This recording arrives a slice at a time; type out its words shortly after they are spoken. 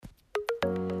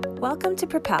Welcome to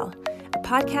Propel, a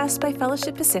podcast by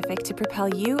Fellowship Pacific to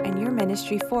propel you and your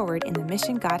ministry forward in the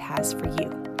mission God has for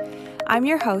you. I'm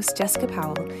your host, Jessica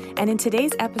Powell, and in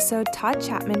today's episode, Todd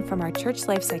Chapman from our Church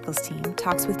Life Cycles team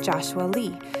talks with Joshua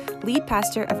Lee, lead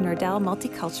pastor of Nordell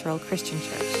Multicultural Christian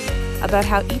Church, about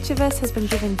how each of us has been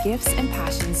given gifts and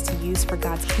passions to use for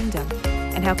God's kingdom,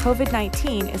 and how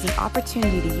COVID-19 is an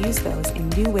opportunity to use those in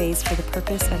new ways for the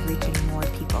purpose of reaching more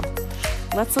people.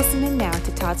 Let's listen in now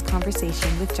to Todd's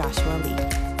conversation with Joshua Lee.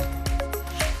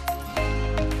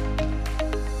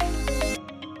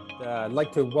 I'd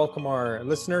like to welcome our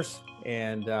listeners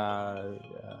and to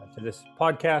this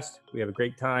podcast. We have a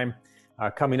great time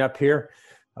coming up here.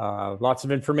 Lots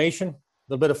of information, a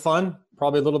little bit of fun,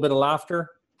 probably a little bit of laughter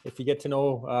if you get to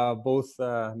know both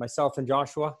myself and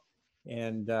Joshua.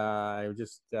 And I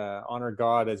just honor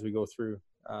God as we go through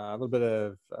a little bit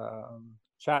of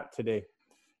chat today.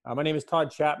 My name is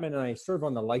Todd Chapman, and I serve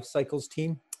on the Life Cycles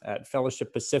team at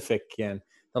Fellowship Pacific. And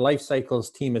the Life Cycles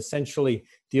team essentially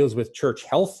deals with church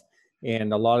health.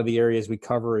 And a lot of the areas we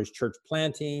cover is church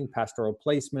planting, pastoral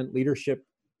placement, leadership,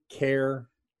 care,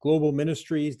 global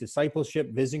ministries,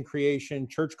 discipleship, vision creation,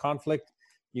 church conflict,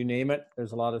 you name it.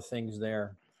 There's a lot of things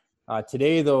there.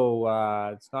 Today, though,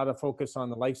 it's not a focus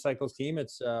on the Life Cycles team.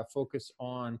 It's a focus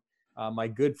on my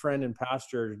good friend and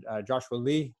pastor, Joshua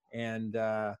Lee, and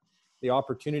the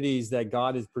opportunities that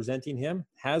God is presenting him,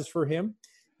 has for him,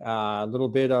 a little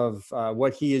bit of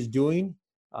what he is doing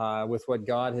with what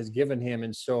God has given him.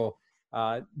 And so,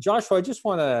 Joshua, I just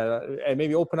want to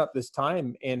maybe open up this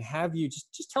time and have you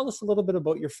just tell us a little bit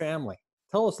about your family.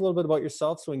 Tell us a little bit about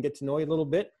yourself so we can get to know you a little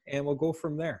bit, and we'll go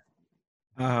from there.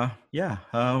 My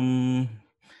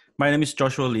name is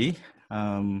Joshua Lee.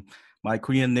 My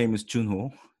Korean name is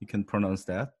Junho. You can pronounce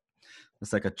that.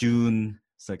 It's like a June.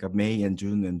 It's like a May and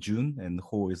June, and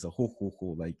Ho is a ho ho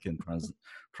ho. Like you can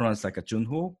pronounce like a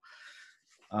Junho.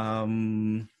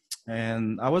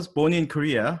 And I was born in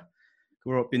Korea.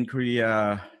 Grew up in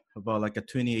Korea about like a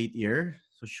 28 year.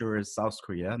 So sure it's South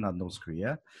Korea, not North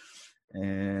Korea.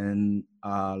 And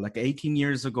like 18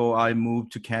 years ago, I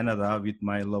moved to Canada with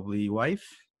my lovely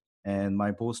wife and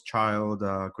my both child,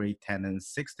 grade 10 and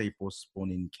 6. They both born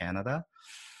in Canada.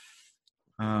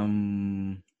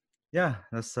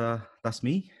 That's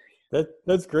me.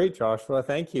 That's great, Joshua.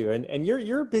 Thank you. And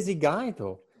you're a busy guy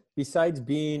though. Besides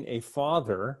being a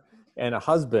father and a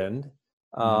husband,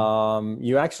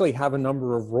 you actually have a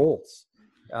number of roles.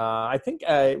 I think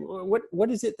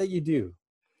what is it that you do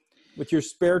with your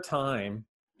spare time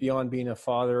beyond being a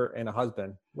father and a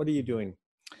husband? What are you doing?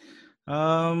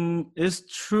 It's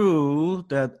true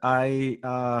that I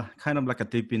kind of like a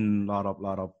deep in lot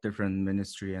of different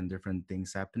ministry and different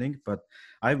things happening, but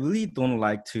I really don't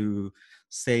like to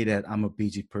say that I'm a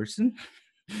busy person.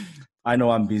 I know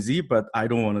I'm busy, but I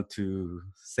don't want to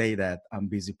say that I'm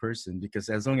busy person, because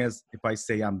as long as if I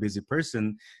say I'm busy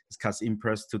person, it's cause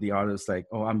impressed to the others like,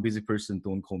 oh, I'm busy person,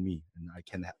 don't call me and I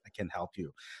can help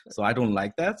you. So I don't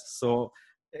like that. So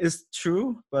it's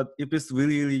true, but if it's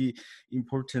really, really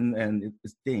important and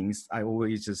it's things, I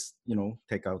always just,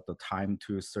 take out the time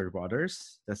to serve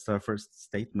others. That's the first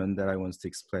statement that I want to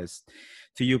express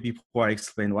to you before I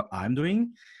explain what I'm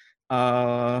doing.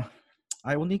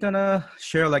 I only gonna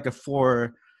share like a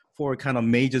four kind of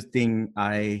major thing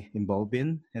I involved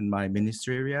in my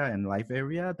ministry area and life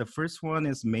area. The first one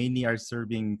is mainly I'm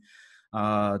serving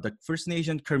the First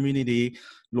Nation community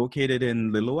located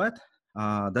in Lillooet.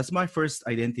 That's my first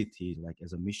identity, like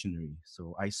as a missionary.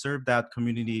 So I served that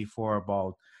community for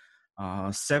about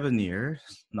 7 years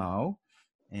now.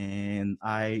 And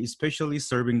I especially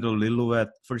serving the Lillooet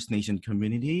First Nation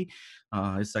community.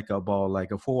 It's like about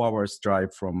like a 4 hours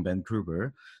drive from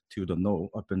Vancouver to the north,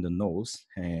 up in the north.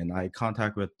 And I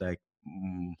contact with like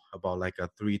about like a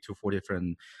 3 to 4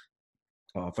 different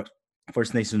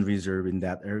First Nation reserve in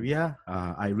that area.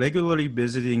 I regularly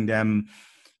visiting them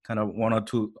kind of one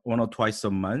or twice a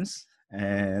month.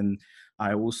 And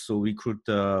I also recruit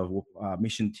the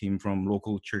mission team from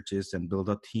local churches and build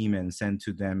a team and send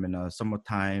to them in the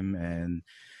summertime and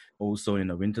also in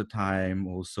the winter time,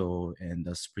 also in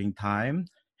the springtime.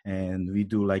 And we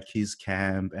do like his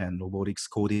camp and robotics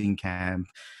coding camp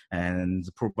and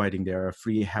providing their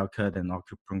free haircut and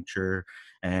acupuncture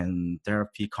and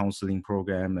therapy counseling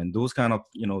program and those kind of,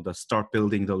 the start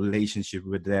building the relationship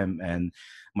with them. And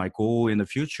my goal in the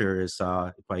future is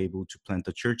if I'm able to plant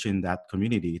a church in that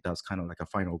community, that's kind of like a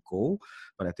final goal.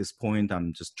 But at this point,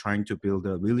 I'm just trying to build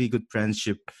a really good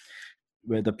friendship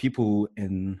with the people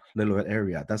in Lillooet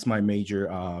area. That's my major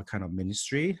kind of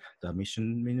ministry, the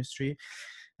mission ministry.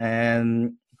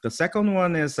 And the second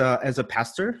one is as a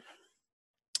pastor.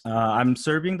 I'm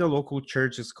serving the local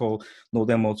church. It's called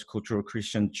Northern Multicultural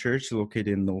Christian Church, located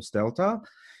in North Delta.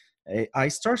 I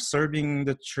start serving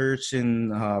the church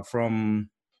in from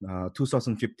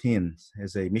 2015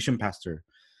 as a mission pastor.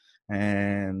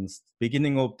 And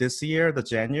beginning of this year, the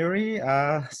January,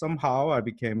 somehow I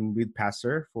became lead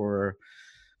pastor for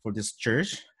this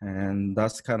church, and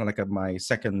that's kind of like my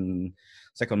second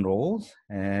role.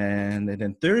 And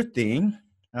then third thing,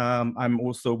 I'm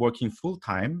also working full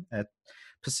time at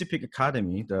Pacific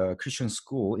Academy, the Christian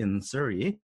school in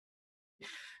Surrey,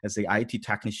 as a IT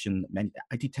tech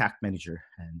manager,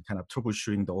 and kind of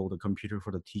troubleshooting all the computer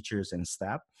for the teachers and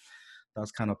staff.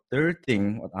 That's kind of third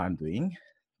thing what I'm doing.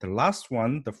 The last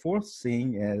one, the fourth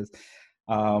thing is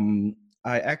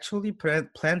I actually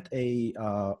planned a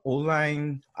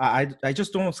online. I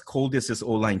just don't call this as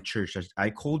online church. I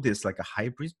call this like a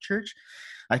hybrid church.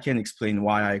 I can explain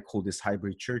why I call this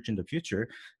hybrid church in the future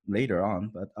later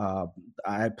on. But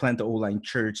I planned the online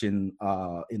church in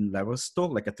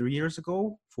Levelstoke like 3 years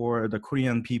ago for the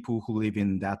Korean people who live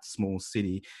in that small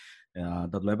city.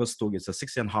 The Levelstoke is a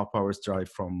 6.5 hours drive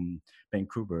from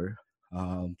Vancouver.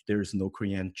 There's no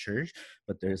Korean church,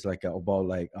 but there's like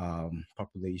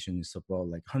population is about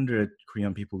like 100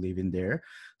 Korean people living there.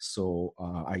 So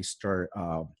I start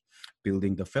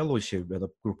building the fellowship with a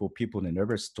group of people in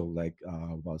Levelstoke like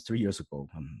about 3 years ago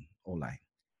online.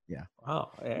 Yeah.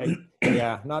 Wow.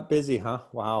 Yeah. Not busy, huh?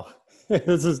 Wow.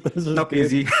 This is not good.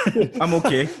 busy. I'm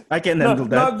okay. I can handle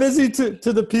that. Not busy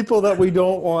to the people that we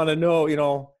don't want to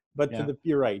know, but Yeah.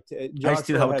 You're right. I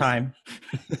still have time.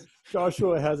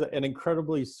 Joshua has an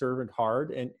incredibly servant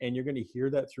heart, and you're going to hear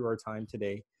that through our time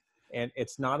today. And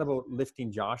it's not about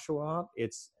lifting Joshua up.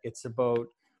 It's about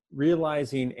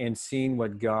realizing and seeing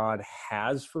what God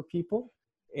has for people,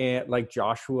 and like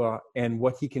Joshua, and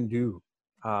what he can do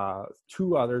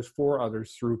to others, for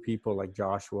others, through people like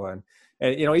Joshua.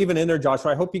 And even in there,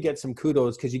 Joshua, I hope you get some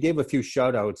kudos, because you gave a few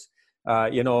shout outs.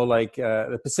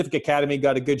 The Pacific Academy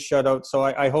got a good shout out. So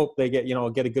I hope they get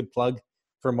a good plug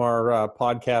from our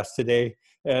podcast today,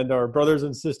 and our brothers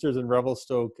and sisters in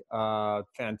Revelstoke,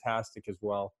 fantastic as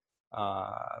well.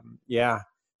 Yeah.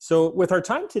 So with our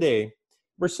time today,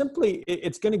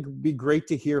 it's going to be great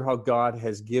to hear how God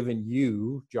has given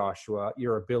you, Joshua,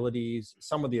 your abilities,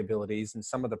 some of the abilities and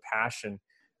some of the passion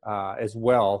as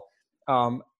well.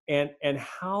 And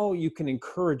how you can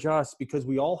encourage us, because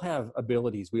we all have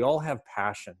abilities, we all have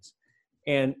passions,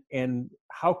 and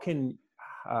how can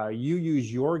you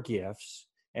use your gifts,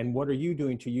 and what are you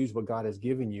doing to use what God has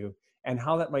given you, and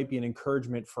how that might be an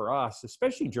encouragement for us,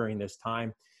 especially during this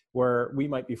time where we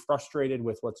might be frustrated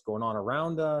with what's going on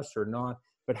around us or not,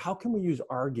 but how can we use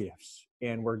our gifts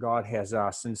and where God has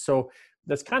us? And so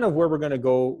that's kind of where we're going to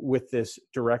go with this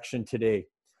direction today.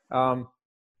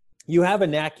 You have a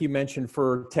knack, you mentioned,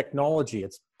 for technology.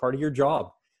 It's part of your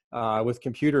job with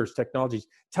computers, technologies.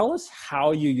 Tell us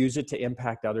how you use it to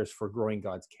impact others for growing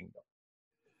God's kingdom.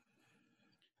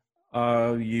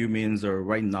 You mean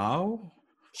right now?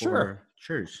 Sure.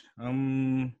 Church.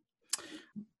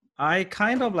 I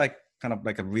kind of like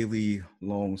a really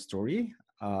long story.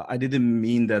 I didn't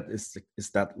mean that it's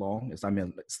that long. I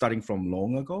mean, starting from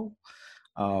long ago.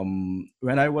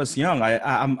 When I was young,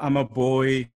 I'm a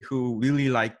boy who really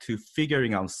liked to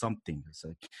figuring out something. It's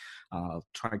like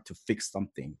trying to fix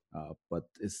something, but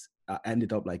it's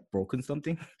ended up like broken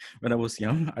something. When I was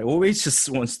young, I always just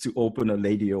wants to open a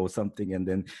radio or something, and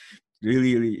then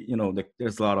really, like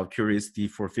there's a lot of curiosity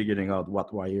for figuring out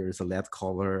what wire is a lead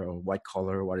color or white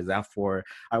color. What is that for?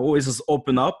 I always just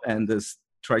open up and just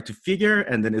try to figure,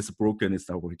 and then it's broken, it's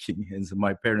not working. And so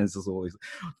my parents is always,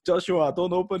 Joshua,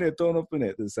 don't open it.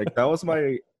 It's like, that was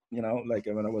my, like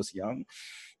when I was young.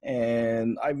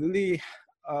 And I really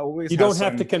always... You don't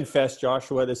have to confess,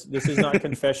 Joshua. This is not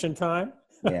confession time.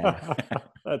 Yeah.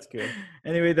 That's good.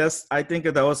 Anyway, I think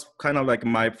that was kind of like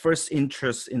my first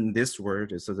interest in this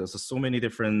word. So there's so many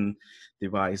different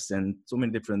devices and so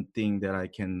many different things that I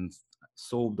can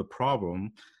solve the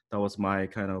problem. That was my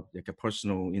kind of like a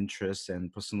personal interest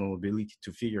and personal ability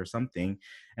to figure something.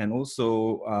 And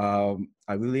also,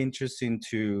 I really interested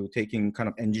into taking kind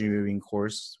of engineering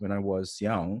course when I was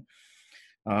young.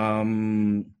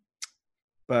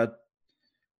 But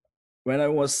when I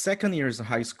was second years of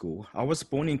high school, I was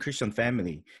born in Christian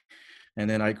family. And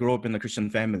then I grew up in a Christian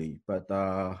family. But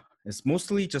it's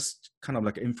mostly just kind of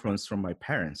like influence from my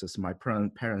parents. As my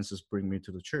parents just bring me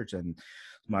to the church. And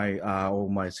my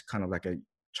kind of like a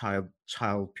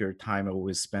child period time I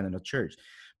always spent in a church.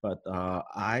 But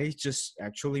I just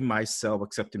actually myself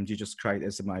accepted Jesus Christ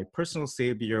as my personal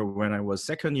savior when I was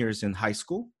second years in high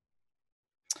school.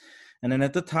 And then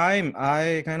at the time,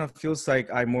 I kind of feels like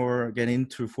I more get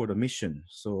into for the mission.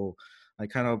 So I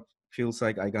kind of feels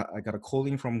like I got a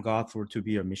calling from God for to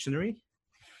be a missionary.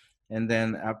 And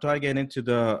then after I get into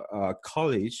the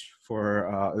college for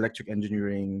electric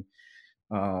engineering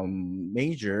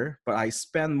major, but I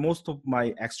spend most of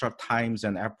my extra times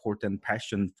and effort and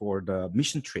passion for the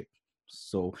mission trip.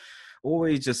 So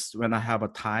always just when I have a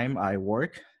time, I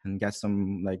work and get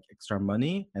some like extra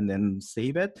money and then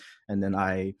save it. And then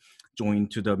I join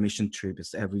to the mission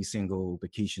trips every single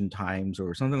vacation times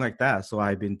or something like that. So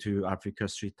I've been to Africa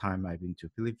 3 times. I've been to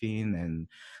Philippines and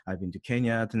I've been to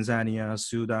Kenya, Tanzania,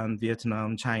 Sudan,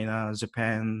 Vietnam, China,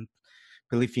 Japan,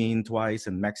 Philippines twice,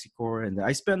 and Mexico. And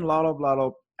I spent a lot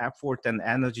of effort and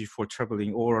energy for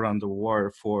traveling all around the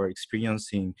world for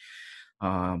experiencing.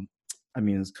 Um,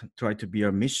 try to be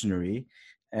a missionary,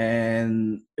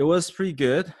 and it was pretty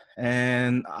good.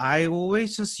 And I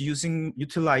always just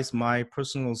utilize my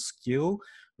personal skill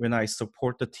when I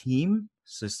support the team.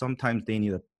 So sometimes they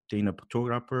need a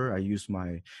photographer. I use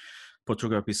my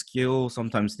photography skill.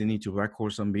 Sometimes they need to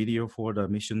record some video for the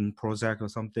mission project or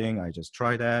something. I just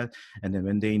try that. And then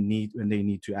when they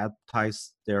need to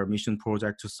advertise their mission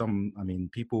project to some,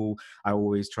 people, I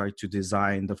always try to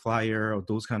design the flyer or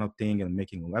those kind of thing and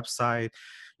making a website.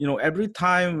 Every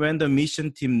time when the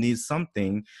mission team needs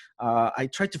something, I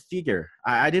try to figure.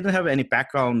 I didn't have any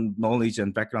background knowledge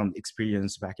and background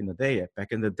experience back in the day.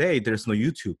 Back in the day, there's no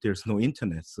YouTube, there's no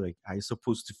internet. So like, I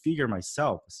supposed to figure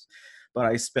myself. But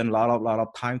I spent a lot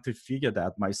of time to figure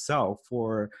that myself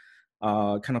for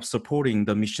kind of supporting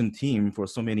the mission team for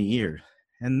so many years.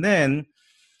 And then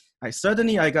I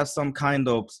got some kind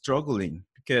of struggling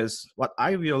because what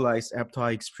I realized after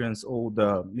I experienced all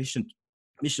the mission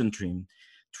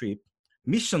trip,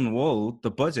 mission world,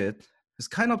 the budget is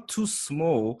kind of too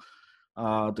small.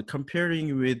 The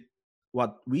comparing with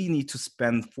what we need to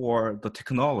spend for the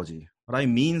technology. What I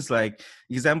mean is like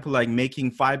example, like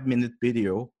making 5-minute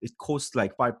video, it costs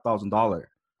like $5,000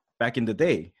 back in the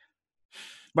day.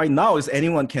 Right now is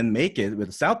anyone can make it with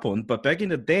a cell phone, but back in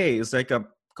the day it's like a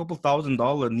couple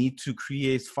 $1,000 need to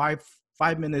create five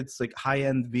minutes like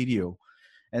high-end video.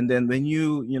 And then when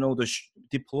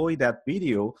deploy that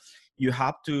video, you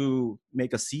have to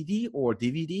make a CD or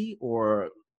DVD or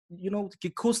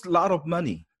it costs a lot of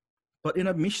money. But in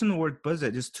a mission world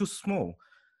budget, it's too small.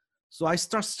 So I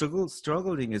start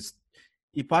struggling is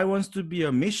if I want to be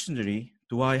a missionary,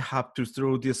 do I have to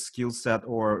throw this skill set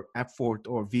or effort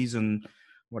or vision,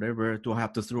 whatever, do I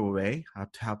have to throw away? I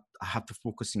have to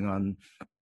focusing on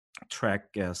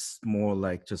track as more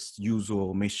like just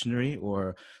usual missionary,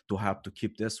 or do I have to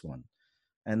keep this one?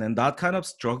 And then that kind of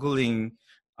struggling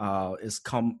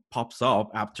pops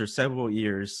up after several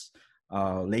years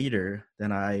later.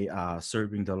 Then I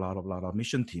serving a lot of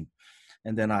mission team.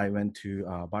 And then I went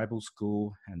to Bible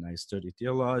school and I studied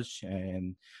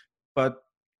theology. But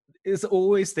it's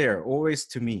always there, always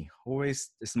to me, always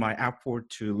it's my effort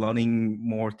to learning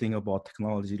more thing about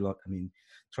technology.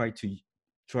 Try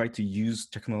to use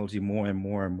technology more and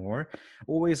more and more,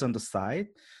 always on the side.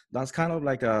 That's kind of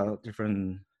like a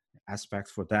different aspect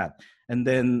for that. And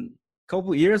then a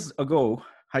couple years ago,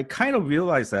 I kind of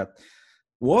realized that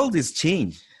world is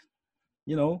changed,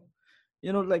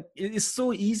 like it's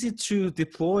so easy to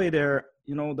deploy their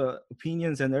the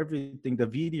opinions and everything, the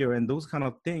video and those kind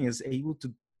of things is able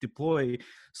to deploy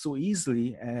so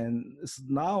easily. And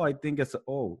now I think it's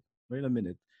wait a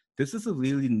minute, this is a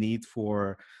really need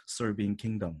for serving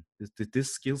kingdom.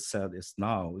 This skill set is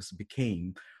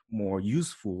became more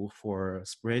useful for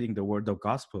spreading the word of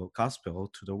gospel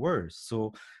to the world.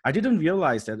 So I didn't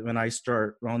realize that when I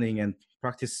start running and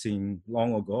practicing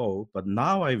long ago, but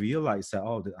now I realize that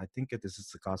I think that this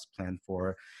is God's plan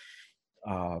for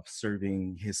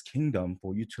serving His kingdom,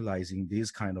 for utilizing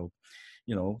these kind of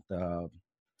the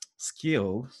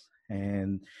skills.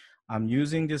 And I'm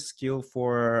using this skill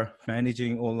for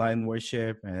managing online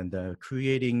worship and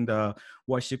creating the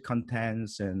worship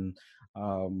contents. And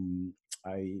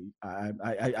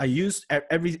I use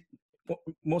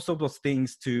most of those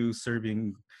things to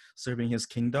serving His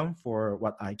kingdom for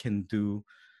what I can do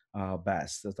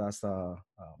best. That's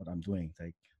what I'm doing.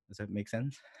 Like, does that make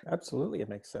sense? Absolutely, it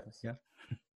makes sense. Yeah.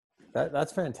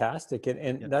 That's fantastic,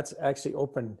 and that's actually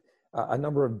opened a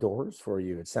number of doors for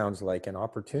you. It sounds like, and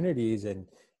opportunities,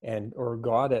 or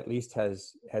God at least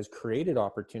has created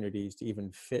opportunities to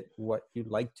even fit what you'd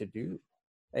like to do,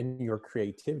 and your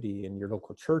creativity in your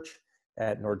local church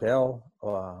at Nordell,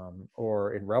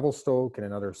 or in Revelstoke and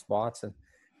in other spots. And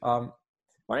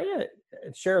why don't you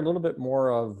share a little bit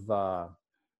more of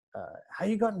how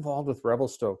you got involved with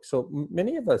Revelstoke? So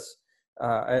many of us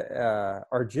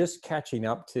are just catching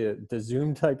up to the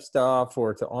Zoom type stuff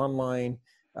or to online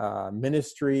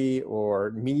ministry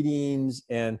or meetings.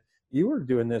 And you were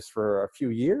doing this for a few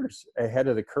years ahead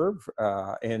of the curve.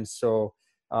 And so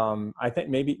I think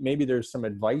maybe there's some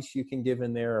advice you can give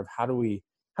in there of how do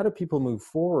people move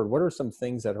forward? What are some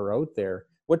things that are out there?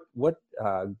 What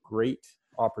great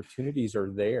opportunities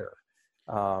are there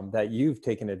that you've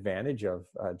taken advantage of,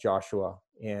 Joshua,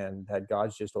 and that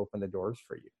God's just opened the doors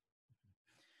for you?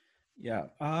 Yeah.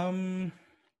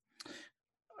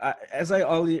 As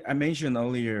I mentioned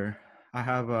earlier, I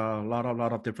have a lot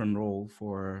of different roles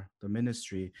for the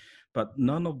ministry, but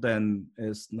none of them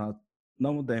is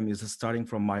starting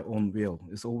from my own will.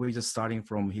 It's always just starting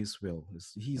from His will.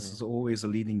 He's always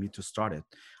leading me to start it.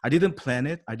 I didn't plan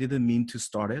it. I didn't mean to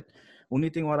start it. Only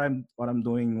thing what I'm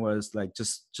doing was like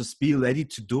just be ready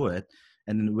to do it,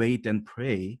 and then wait and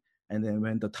pray, and then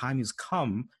when the time is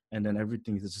come, and then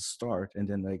everything is just start. And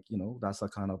then that's the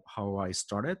kind of how I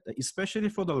started, especially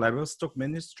for the Levelstock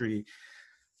ministry.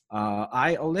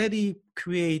 I already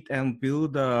create and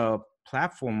build a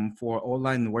platform for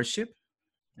online worship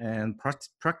and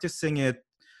practicing it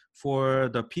for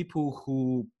the people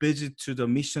who visit to the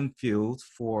mission field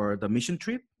for the mission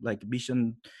trip, like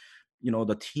mission,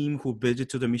 the team who visit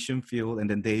to the mission field and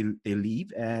then they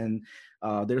leave. And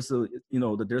there's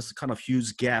kind of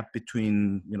huge gap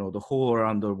between, the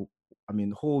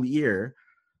whole year.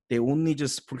 They only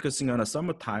just focusing on a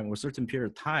summertime or a certain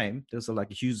period of time. There's a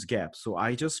huge gap. So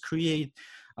I just create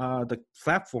the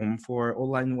platform for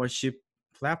online worship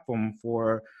platform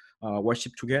for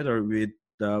worship together with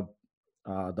the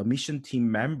mission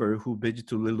team member who visit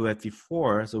to Lillooet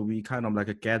before. So we kind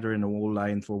of gather in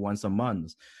online for once a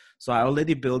month. So I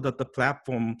already built up the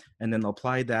platform and then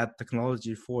apply that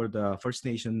technology for the First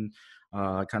Nation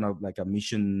kind of like a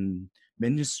mission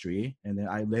ministry. And then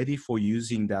I'm ready for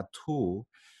using that tool.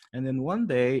 And then one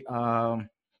day,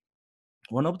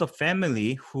 one of the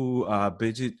family who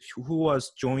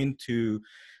was joined to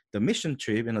the mission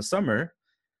trip in the summer,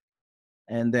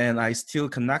 and then I still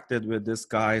connected with these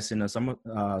guys in the summer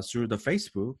through the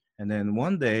Facebook. And then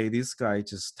one day, this guy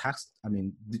just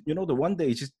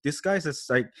this guy is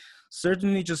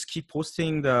certainly just keep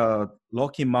posting the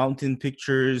Rocky Mountain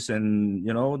pictures and,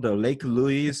 the Lake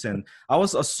Louise. And I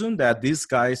was assumed that these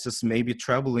guys just maybe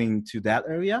traveling to that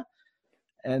area.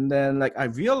 And then I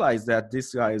realized that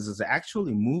this guy is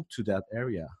actually moved to that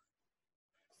area.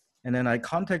 And then I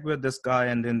contact with this guy,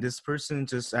 and then this person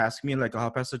just asked me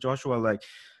Pastor Joshua,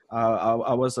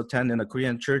 I was attending a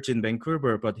Korean church in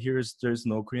Vancouver, but there's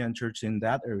no Korean church in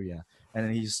that area. And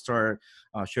then he started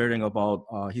sharing about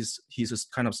he's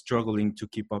just kind of struggling to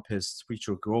keep up his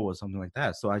spiritual growth or something like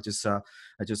that. So I just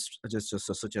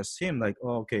suggest him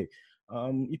okay,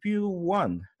 if you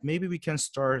want, maybe we can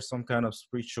start some kind of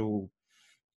spiritual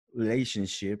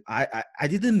relationship. I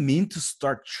didn't mean to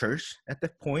start church at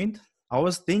that point. I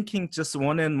was thinking just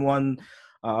one-on-one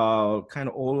kind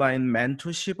of online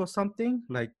mentorship or something,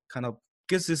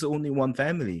 because it's only one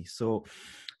family. So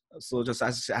just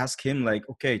ask him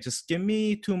okay, just give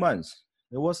me 2 months.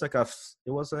 It was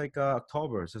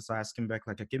October. Just ask him back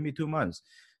give me 2 months,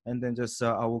 and then just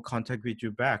I will contact with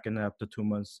you back. And after 2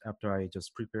 months, after I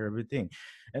just prepare everything,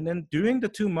 and then during the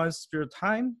 2 months period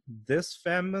time, this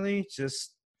family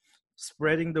just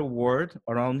spreading the word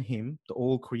around him, the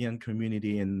whole Korean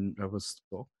community in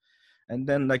Levelstock. And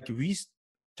then we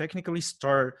technically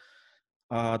start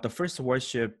the first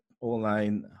worship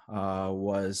online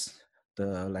was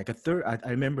I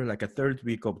remember a third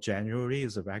week of January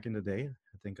is back in the day.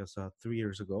 I think it's 3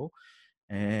 years ago.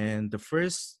 And the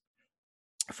first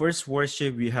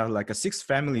worship we had a 6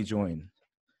 family join,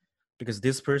 because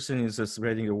this person is just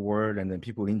spreading the word and then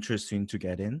people interested to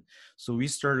get in. So we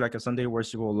start a Sunday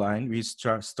worship online. We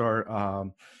start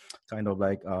kind of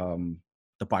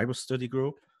the Bible study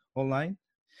group online,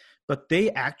 but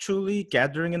they actually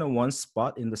gathering in a one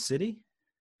spot in the city.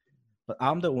 But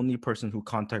I'm the only person who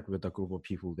contact with a group of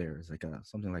people there. It's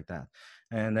something like that.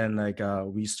 And then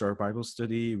we start Bible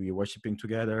study, we worshiping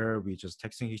together, we just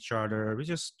texting each other. We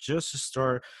just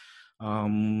start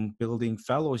building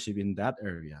fellowship in that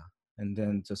area. And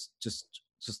then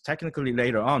just technically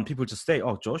later on, people just say,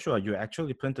 "Oh, Joshua, you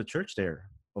actually planted a church there."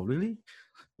 Oh, really?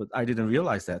 But I didn't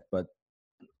realize that. But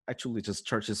actually, just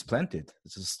church is planted.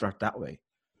 It's just start that way.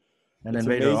 And then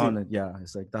later on,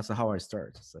 it's that's how I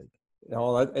start. It's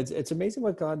it's amazing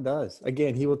what God does.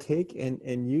 Again, He will take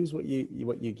and use what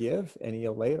you give, and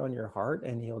He'll lay it on your heart,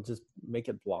 and He'll just make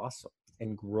it blossom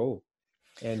and grow.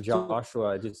 And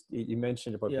Joshua, you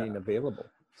mentioned about being available.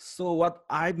 So what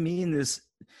I mean is,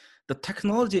 the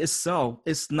technology itself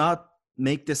is not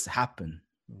make this happen.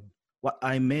 what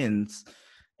I meant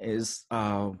is,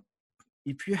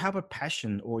 if you have a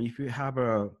passion or if you have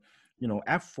a,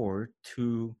 effort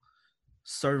to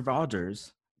serve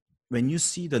others, when you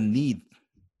see the need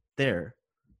there,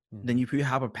 then if you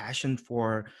have a passion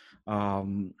for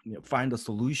find a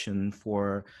solution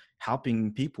for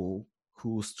helping people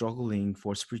who struggling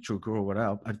for spiritual growth,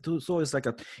 whatever. So it's like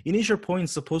a initial point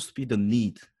is supposed to be the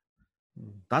need.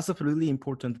 That's a really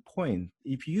important point.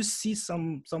 If you see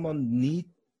someone need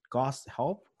God's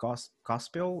help, God's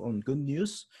gospel and good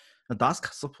news, that's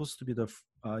supposed to be the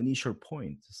initial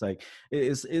point. It's like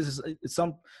it's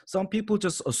some people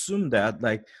just assume that,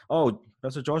 like, oh,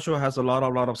 Pastor Joshua has a lot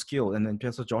of skill, and then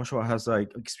Pastor Joshua has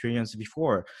like experience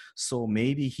before, so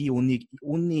maybe he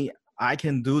only I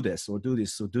can do this or do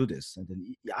this or do this, and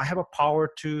then I have a power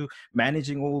to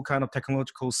managing all kind of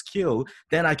technological skill,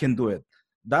 then I can do it.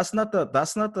 That's not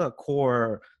the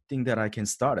core thing that I can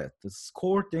start it. The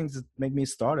core things that make me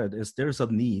start it is there's a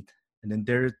need, and then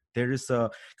there is a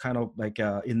kind of like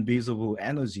a invisible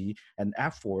energy and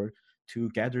effort to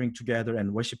gathering together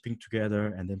and worshiping together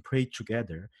and then pray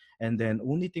together. And then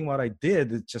only thing what I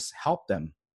did is just help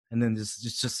them, and then this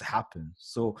just happened.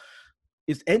 So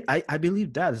it's, I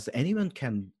believe that is anyone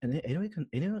can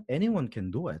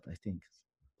do it, I think.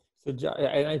 So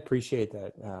I appreciate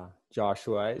that,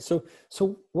 Joshua. So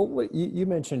what you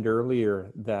mentioned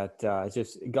earlier that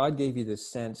just God gave you this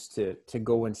sense to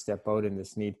go and step out in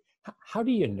this need. How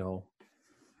do you know?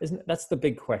 That's the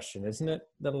big question, isn't it?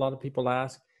 That a lot of people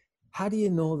ask. How do you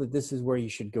know that this is where you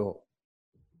should go?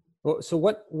 Well, so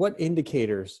what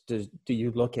indicators do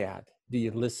you look at? Do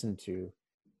you listen to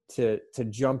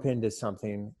jump into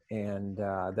something and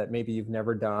that maybe you've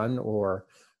never done or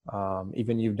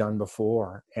even you've done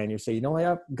before, and you say,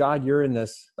 yeah, God, you're in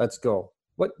this, let's go.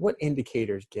 What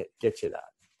indicators get you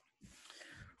that?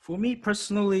 For me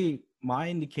personally, my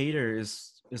indicator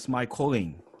is my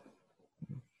calling.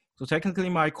 So technically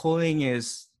my calling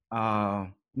is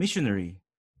missionary.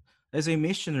 As a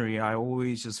missionary, I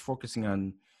always just focusing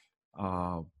on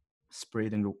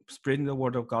spreading the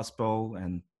word of gospel,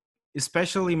 and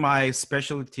especially my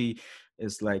specialty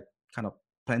is like kind of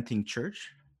planting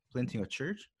a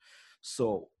church.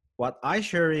 So what I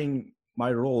sharing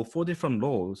my role, 4 different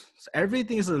roles, so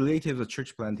everything is related to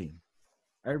church planting.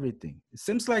 Everything. It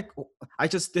seems like I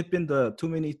just dip in too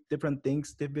many different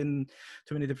things,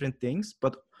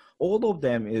 but all of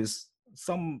them is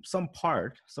some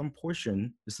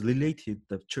portion is related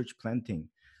to church planting.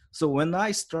 So when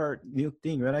I start new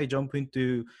thing, when I jump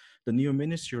into the new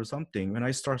ministry or something, when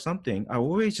I start something, I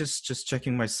always just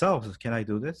checking myself. Can I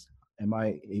do this? Am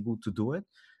I able to do it?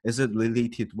 Is it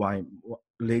related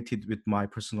with my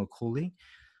personal calling?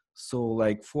 So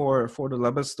like for the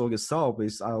Lebenstock itself,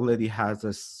 is I already had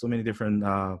so many different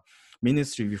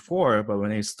ministry before, but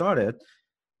when I started,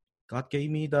 God gave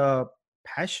me the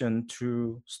passion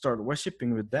to start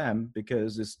worshiping with them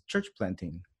because it's church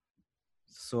planting.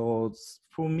 So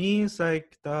for me, it's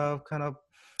like the kind of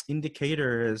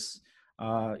indicator is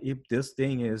if this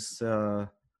thing is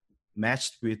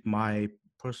matched with my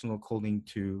personal calling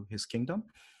to His kingdom,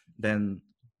 then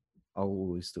I'll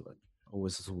always do it.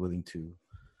 Always willing to.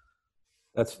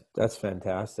 That's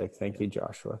fantastic. Thank you,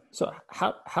 Joshua. So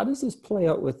how does this play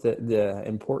out with the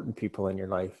important people in your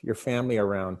life, your family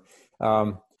around?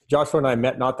 Joshua and I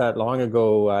met not that long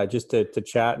ago just to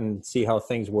chat and see how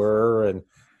things were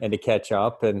and to catch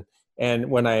up. And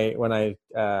when I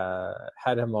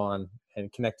had him on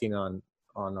and connecting on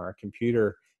our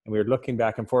computer, and we were looking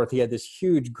back and forth, he had this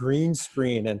huge green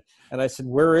screen, and I said,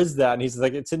 "Where is that?" And he's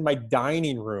like, "It's in my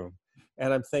dining room."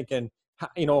 And I'm thinking,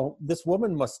 this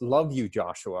woman must love you,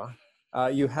 Joshua.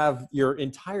 You have your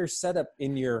entire setup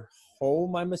in your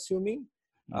home, I'm assuming,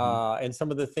 and some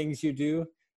of the things you do.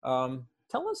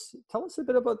 Tell us a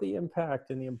bit about the impact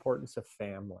and the importance of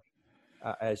family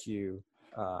as you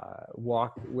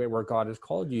walk where God has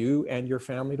called you and your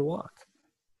family to walk.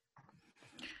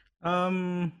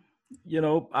 I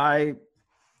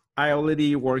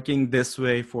already working this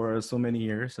way for so many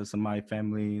years, as my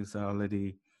family is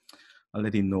already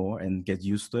know and get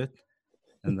used to it.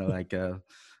 And like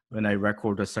when I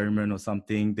record a sermon or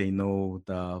something, they know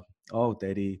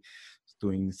daddy is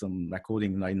doing some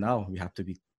recording right now. We have to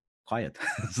be quiet.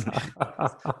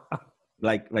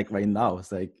 like right now,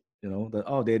 it's like,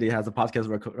 daddy has a podcast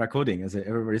recording. It's like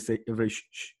everybody say,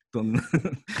 shh, don't,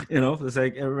 it's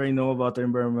like everybody know about the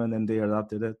environment and they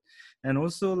adopted it. And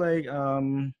also like,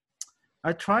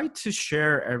 I try to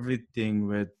share everything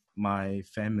with my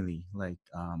family, like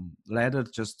rather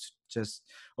just this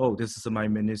is my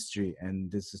ministry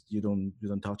and this is you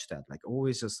don't touch that. Like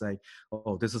always just like,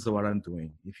 this is what I'm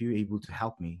doing. If you're able to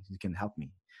help me, you can help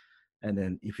me. And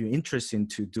then if you're interested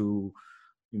to do,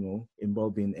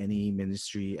 involved in any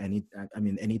ministry, any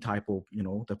type of,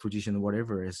 the position,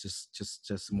 whatever, is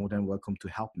just more than welcome to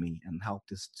help me and help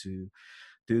this to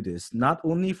do this. Not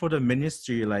only for the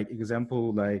ministry, like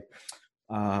example, like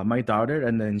my daughter,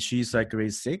 and then she's like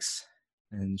grade 6,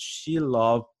 and she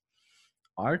loved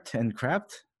art and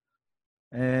craft.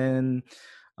 And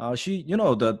she,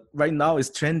 the right now is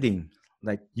trending,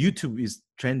 like YouTube is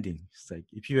trending. It's like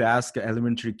if you ask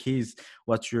elementary kids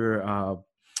what's your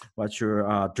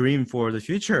dream for the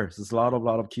future, there's a lot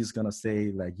of kids gonna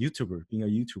say like being a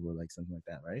YouTuber, like something like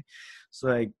that, right? So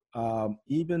like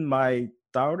even my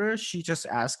daughter, she just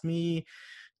asked me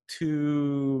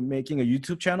to making a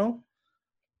YouTube channel,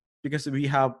 because we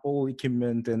have all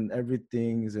equipment and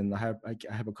everything, and I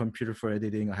have a computer for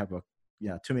editing. I have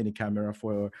too many camera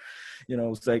for,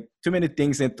 it's like too many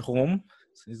things at home.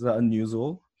 It's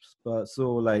unusual, but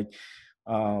so like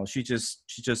she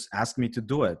just asked me to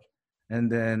do it,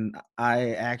 and then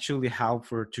I actually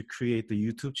helped her to create the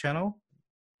YouTube channel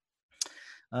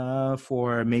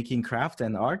for making craft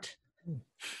and art,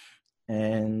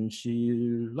 and she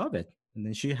loved it. And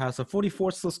then she has a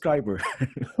 44 subscriber.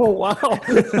 Oh, wow.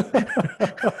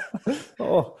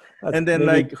 Oh, and then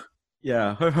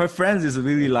her friends is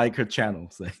really like her channel.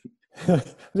 So. I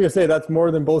was gonna say that's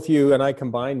more than both you and I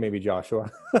combined, maybe,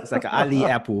 Joshua. It's like Ali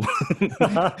Apple.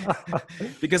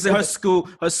 Because her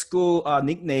school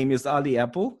nickname is Ali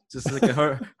Apple. Just like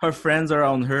her friends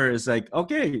around her is like,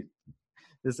 okay,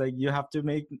 it's like you have to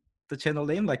make the channel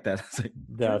name like that. It's like,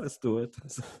 yeah, let's do it.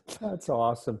 That's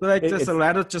awesome. But like just a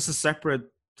lot just a separate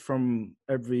from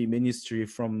every ministry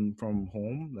from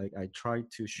home. Like I try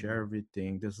to share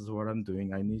everything. This is what I'm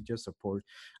doing. I need your support.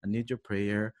 I need your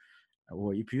prayer.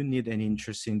 Or if you need any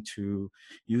interest into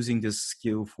using this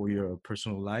skill for your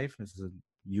personal life,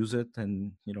 use it.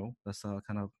 And that's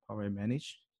kind of how I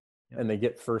manage. And they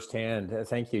get firsthand.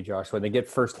 Thank you, Joshua. They get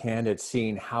firsthand at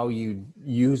seeing how you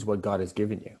use what God has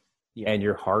given you. Yeah. And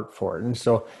your heart for it. And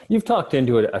so you've talked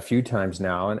into it a few times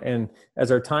now. And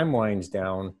as our time winds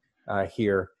down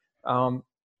here,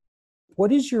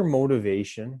 what is your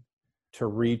motivation to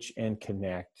reach and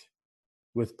connect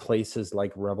with places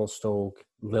like Revelstoke,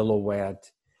 Lillooet?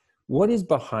 What is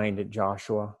behind it,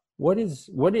 Joshua? What is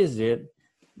it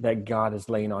that God is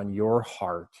laying on your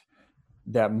heart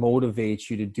that motivates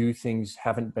you to do things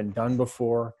haven't been done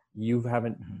before? You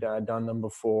haven't done them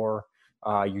before.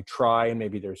 You try and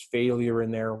maybe there's failure in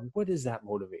there. What is that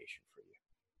motivation for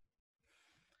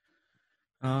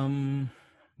you?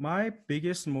 My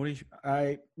biggest motivation,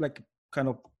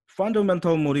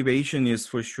 fundamental motivation is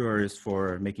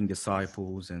for making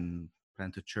disciples and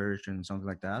plant a church and something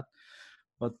like that.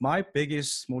 But my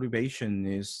biggest motivation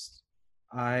is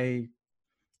I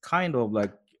kind of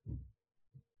like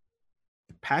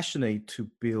passionate to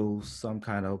build some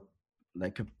kind of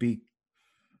like a big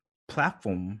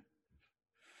platform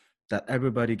that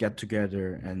everybody get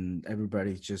together and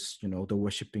everybody just, the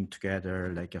worshiping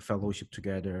together, like a fellowship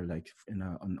together, like in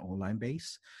an online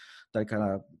base. That kind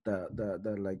of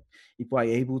the like, if I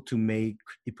able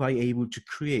to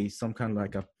create some kind of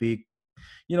like a big,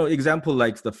 example,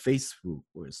 like the Facebook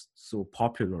was so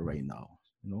popular right now.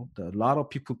 A lot of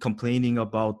people complaining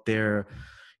about their,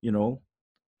 the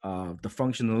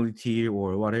functionality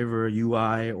or whatever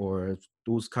UI or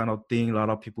those kind of thing. A lot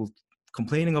of people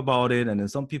complaining about it, and then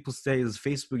some people say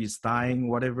Facebook is dying,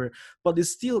 whatever, but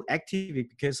it's still active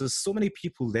because there's so many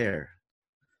people there,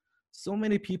 so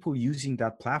many people using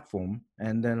that platform.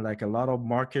 And then like a lot of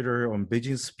marketer and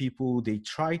business people, they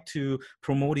try to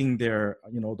promoting their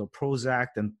the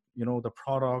project and the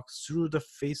products through the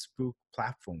Facebook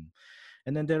platform.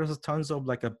 And then there's tons of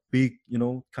like a big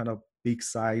kind of big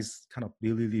size, kind of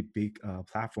really big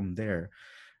platform there.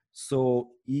 So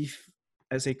if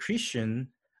as a Christian,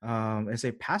 as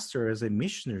a pastor, as a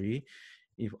missionary,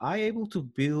 if I able to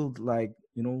build like,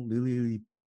 really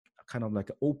kind of like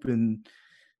an open,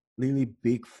 really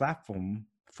big platform,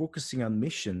 focusing on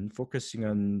mission, focusing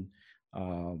on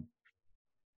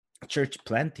church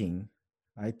planting,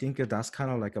 I think that's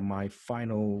kind of like my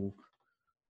final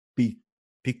big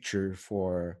picture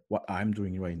for what I'm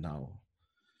doing right now.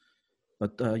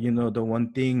 But, the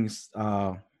one thing is,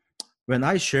 when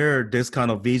I share this kind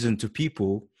of vision to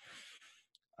people,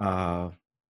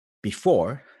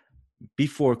 before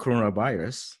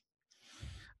coronavirus,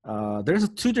 there's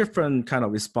two different kind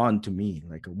of respond to me.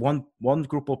 Like one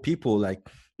group of people like,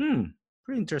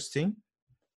 pretty interesting.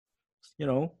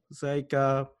 It's like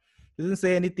didn't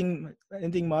say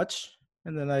anything much,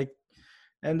 and then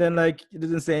it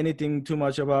didn't say anything too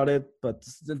much about it. But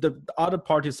the other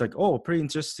part is like, oh, pretty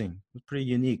interesting, pretty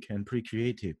unique, and pretty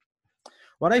creative.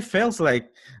 what I felt like,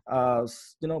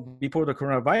 before the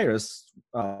coronavirus,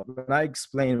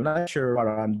 when I share what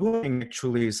I'm doing,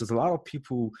 actually, is a lot of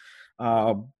people,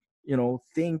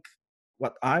 think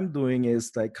what I'm doing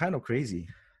is like kind of crazy.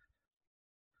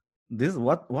 This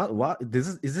this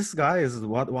is this guy is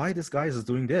what why this guy is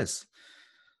doing this.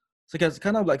 So it's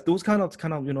kind of like those kind of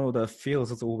the feels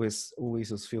that always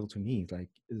just feel to me like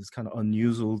it's kind of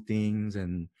unusual things.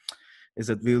 And is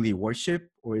it really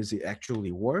worship or is it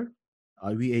actually war?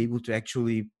 Are we able to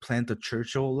actually plant a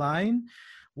church online?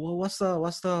 Well, what's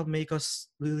the make us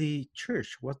really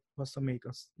church? What's the make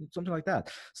us something like that?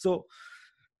 So,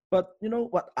 but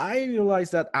what I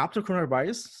realized that after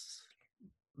coronavirus,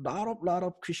 lot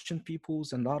of Christian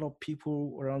peoples and a lot of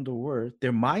people around the world,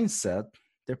 their mindset,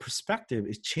 their perspective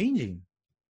is changing.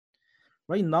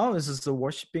 Right now, it's just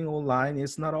worshiping online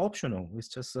is not optional. It's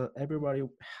just everybody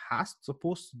has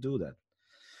supposed to do that.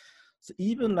 So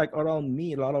even like around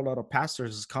me, a lot of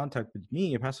pastors contact with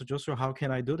me. Pastor Joshua, how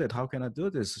can I do that? How can I do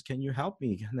this? Can you help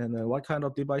me? And then what kind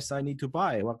of device I need to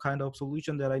buy? What kind of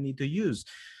solution that I need to use?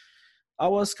 I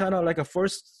was kind of like a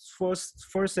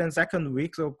first and second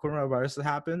weeks of coronavirus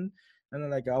happened, and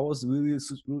then like I was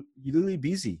really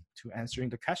busy to answering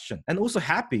the question, and also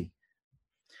happy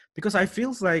because I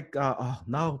feels like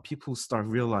now people start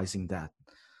realizing that.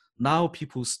 Now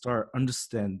people start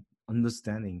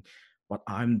understanding what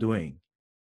I'm doing,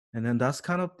 and then that's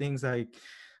kind of things like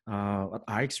what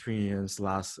I experienced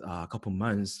last couple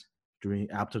months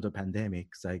after the pandemic.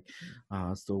 It's like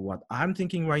so what I'm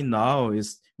thinking right now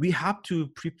is we have to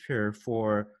prepare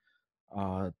for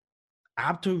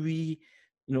after we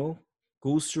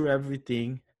go through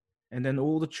everything and then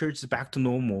all the church is back to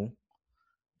normal.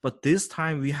 But this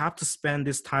time we have to spend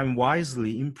this time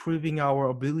wisely, improving our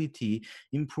ability,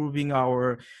 improving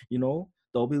our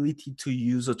the ability to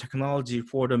use the technology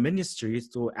for the ministry.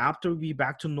 So after we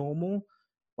back to normal,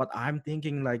 what I'm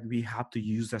thinking like we have to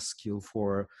use that skill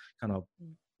for kind of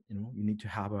we need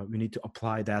to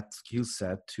apply that skill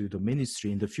set to the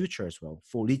ministry in the future as well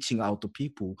for reaching out to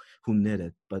people who need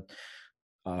it, but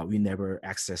we never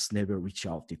reach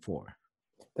out before.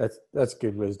 That's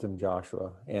good wisdom,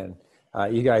 Joshua. And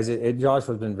you guys,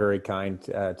 Joshua's been very kind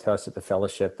to us at the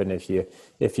fellowship. And if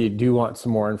you do want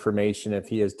some more information, if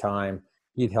he has time,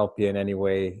 he'd help you in any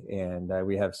way. And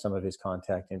we have some of his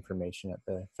contact information at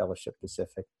the Fellowship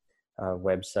Pacific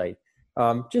website.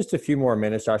 Just a few more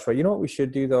minutes, Joshua. You know what we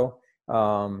should do though?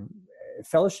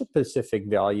 Fellowship Pacific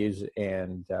values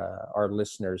and our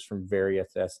listeners from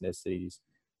various ethnicities.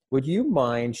 Would you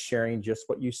mind sharing just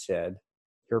what you said,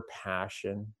 your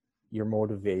passion, your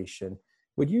motivation?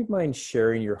 Would you mind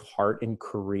sharing your heart in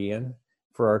Korean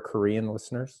for our Korean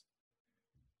listeners?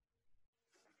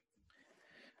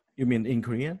 You mean in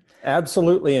Korean?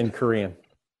 Absolutely in Korean.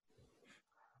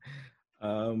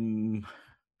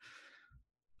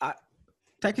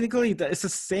 Technically, it's the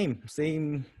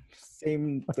same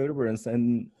deliverance.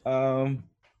 And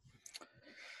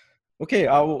okay,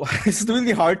 it's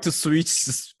really hard to switch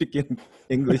to speaking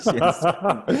English. Yes.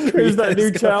 Here's that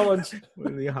new challenge.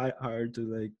 Really hard to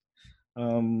like.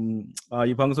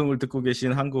 이 방송을 듣고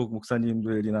계신 한국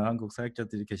목사님들이나 한국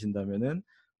사역자들이 계신다면은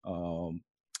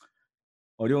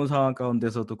어려운 상황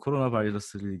가운데서도 코로나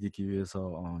바이러스를 이기기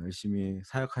위해서 열심히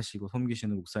사역하시고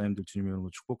섬기시는 목사님들 주님의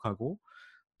이름으로 축복하고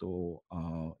또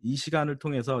이 기간을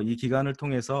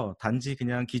통해서 단지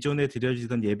그냥 기존에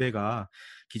드려지던 예배를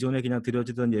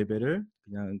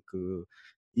그냥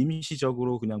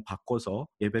임시적으로 그냥 바꿔서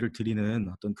예배를 드리는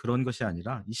어떤 그런 것이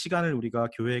아니라 이 시간을 우리가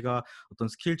교회가 어떤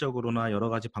스킬적으로나 여러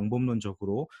가지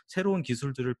방법론적으로 새로운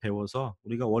기술들을 배워서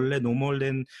우리가 원래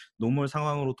노멀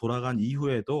상황으로 돌아간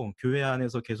이후에도 교회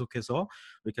안에서 계속해서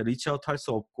이렇게 리치아웃 할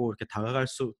수 없고 이렇게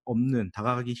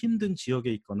다가가기 힘든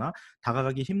지역에 있거나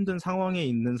다가가기 힘든 상황에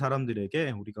있는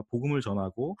사람들에게 우리가 복음을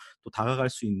전하고 또 다가갈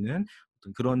수 있는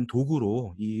그런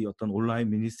도구로 이 어떤 온라인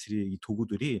미니스트리 이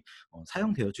도구들이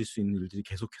사용되어질 수 있는 일들이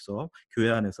계속해서 교회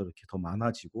안에서 이렇게 더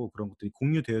많아지고 그런 것들이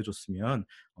공유되어졌으면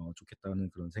좋겠다는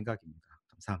그런 생각입니다.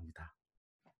 감사합니다.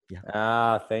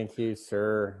 Yeah. Thank you,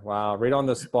 sir. Wow, right on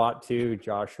the spot too,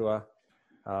 Joshua.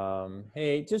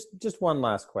 Hey, just one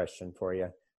last question for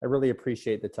you. I really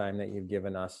appreciate the time that you've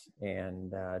given us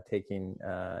and taking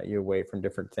you away from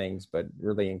different things, but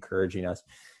really encouraging us.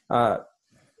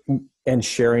 And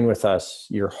sharing with us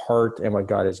your heart and what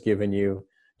God has given you,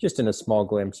 just in a small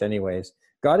glimpse anyways.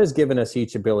 God has given us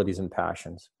each abilities and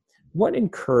passions. What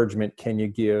encouragement can you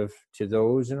give to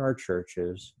those in our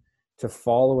churches to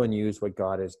follow and use what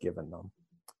God has given them?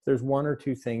 If there's one or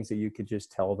two things that you could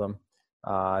just tell them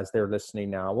as they're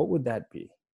listening now, what would that be?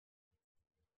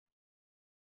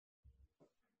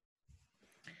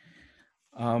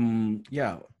 When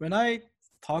I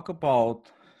talk about,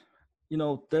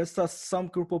 there's some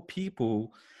group of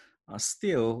people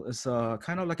still is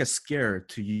kind of like a scare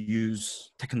to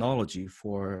use technology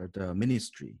for the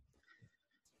ministry.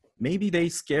 Maybe they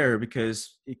scare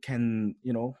because it can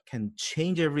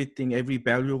change everything, every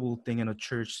valuable thing in a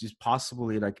church is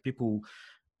possibly like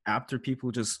after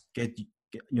people just get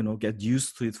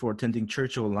used to it for attending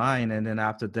church online, and then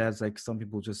after that, it's like some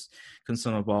people just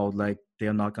concerned about like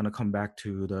they're not going to come back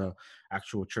to the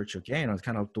actual church again, or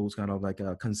kind of those kind of like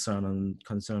a concern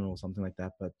or something like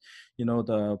that. But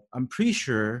I'm pretty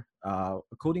sure,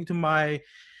 according to my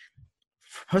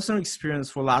personal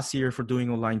experience for last year for doing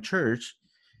online church,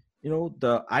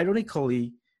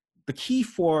 ironically, the key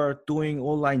for doing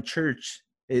online church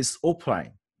is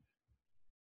offline.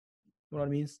 You know what I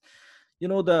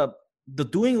mean? The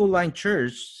doing online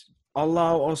church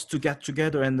allow us to get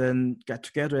together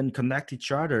and connect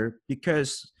each other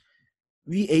because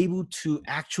we able to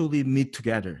actually meet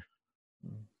together.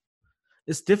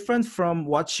 It's different from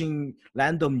watching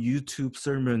random YouTube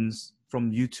sermons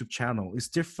from YouTube channel. It's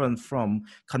different from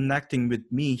connecting with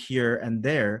me here and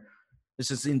there. It's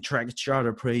just interact each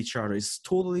other, pray each other. It's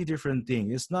totally different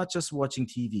thing. It's not just watching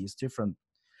TV. It's different.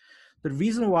 The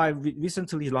reason why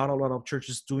recently a lot of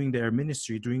churches doing their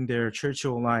ministry, doing their church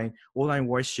online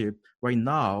worship right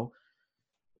now,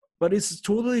 but it's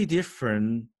totally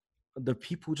different. The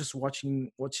people just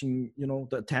watching, the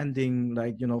attending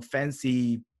like,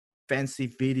 fancy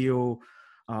video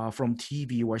from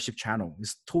TV worship channel.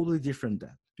 It's totally different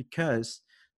that because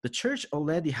the church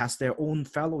already has their own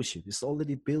fellowship. It's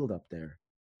already built up there.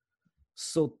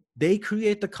 So they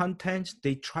create the content.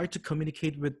 They try to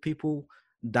communicate with people.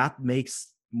 That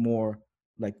makes more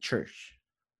like church.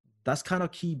 That's kind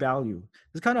of key value.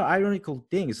 It's kind of ironical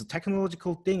thing. It's a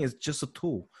technological thing. It's just a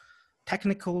tool.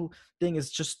 Technical thing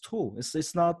is just tool.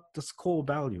 It's not the core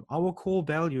value. Our core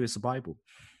value is the Bible.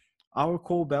 Our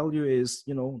core value is,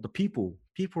 the people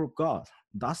of God.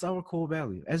 That's our core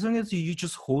value. As long as you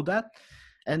just hold that,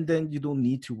 and then you don't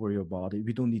need to worry about it.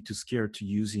 We don't need to scare to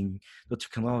using the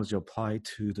technology applied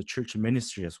to the church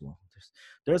ministry as well.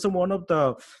 There's one of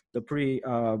the pretty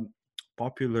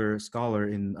popular scholar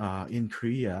in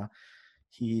Korea.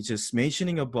 He just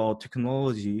mentioning about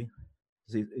technology.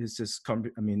 It's just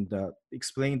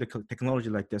explain the technology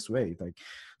like this way. Like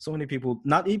so many people,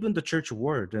 not even the church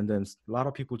word, and then a lot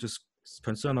of people just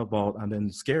concerned about and then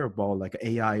scared about like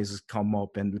AI is come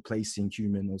up and replacing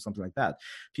human or something like that.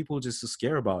 People just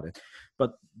scared about it.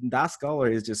 But that scholar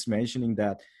is just mentioning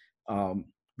that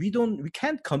we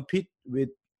can't compete with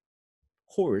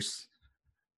horse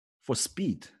for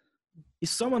speed. If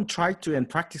someone tried to and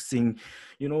practicing,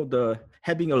 the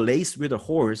having a race with a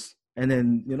horse, and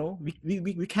then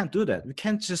we can't do that. We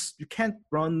can't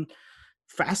run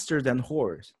faster than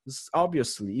horse. It's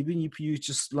obviously, even if you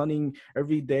just running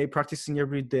every day, practicing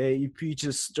every day, if you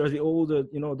just study all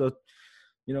the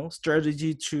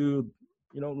strategy to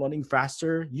running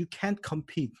faster, you can't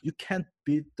compete. You can't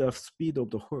beat the speed of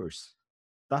the horse.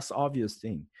 That's obvious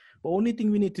thing. But only thing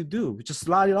we need to do is just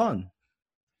slide it on.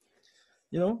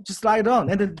 Just slide it on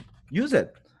and then use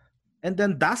it. And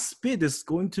then that speed is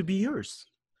going to be yours.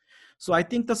 So I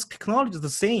think this technology is the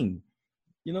same.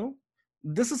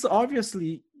 This is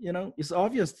obviously, it's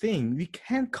obvious thing. We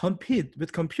can't compete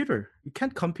with computer. We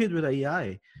can't compete with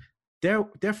AI.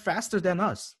 They're faster than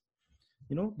us.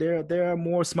 They're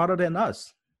more smarter than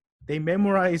us. They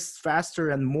memorize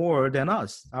faster and more than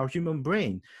us, our human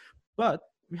brain. But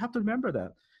we have to remember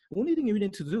that. The only thing we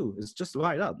need to do is just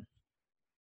light up.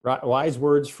 Right, wise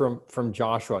words from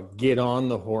Joshua. Get on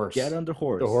the horse. Get on the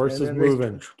horse. The horse is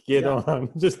moving. Get on.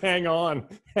 Just hang on.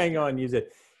 Use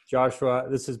it. Joshua,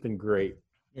 this has been great.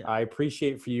 Yeah. I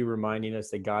appreciate for you reminding us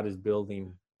that God is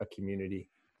building a community,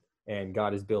 and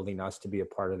God is building us to be a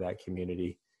part of that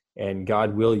community. And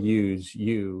God will use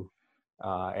you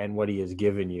and what He has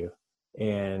given you,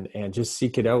 and just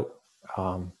seek it out.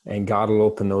 And God will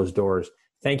open those doors.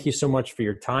 Thank you so much for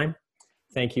your time.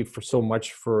 Thank you so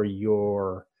much for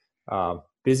your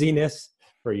busyness,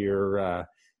 for your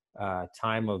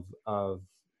time of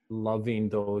loving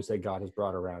those that God has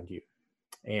brought around you.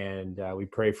 And we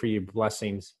pray for you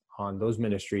blessings on those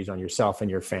ministries, on yourself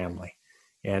and your family.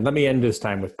 And let me end this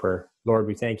time with prayer. Lord,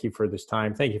 we thank you for this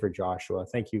time. Thank you for Joshua.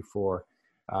 Thank you for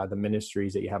the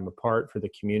ministries that you have him apart, for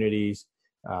the communities,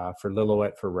 for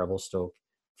Lillooet, for Revelstoke,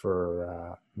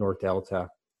 for North Delta,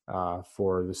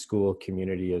 for the school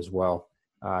community as well.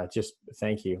 Just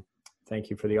thank you. Thank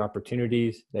you for the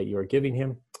opportunities that you are giving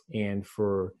him, and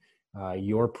for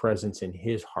your presence in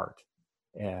his heart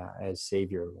as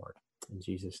Savior, Lord. In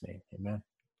Jesus' name, amen.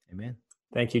 Amen.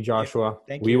 Thank you, Joshua.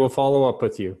 Thank you. We will follow up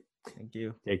with you. Thank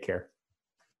you. Take care.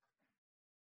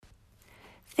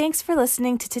 Thanks for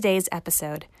listening to today's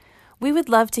episode. We would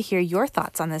love to hear your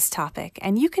thoughts on this topic,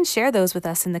 and you can share those with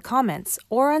us in the comments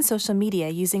or on social media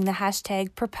using the hashtag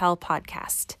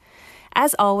 #PropelPodcast.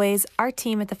 As always, our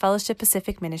team at the Fellowship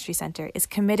Pacific Ministry Center is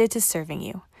committed to serving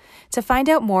you. To find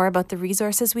out more about the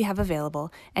resources we have available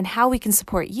and how we can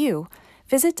support you,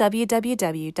 visit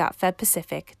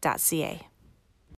www.fedpacific.ca.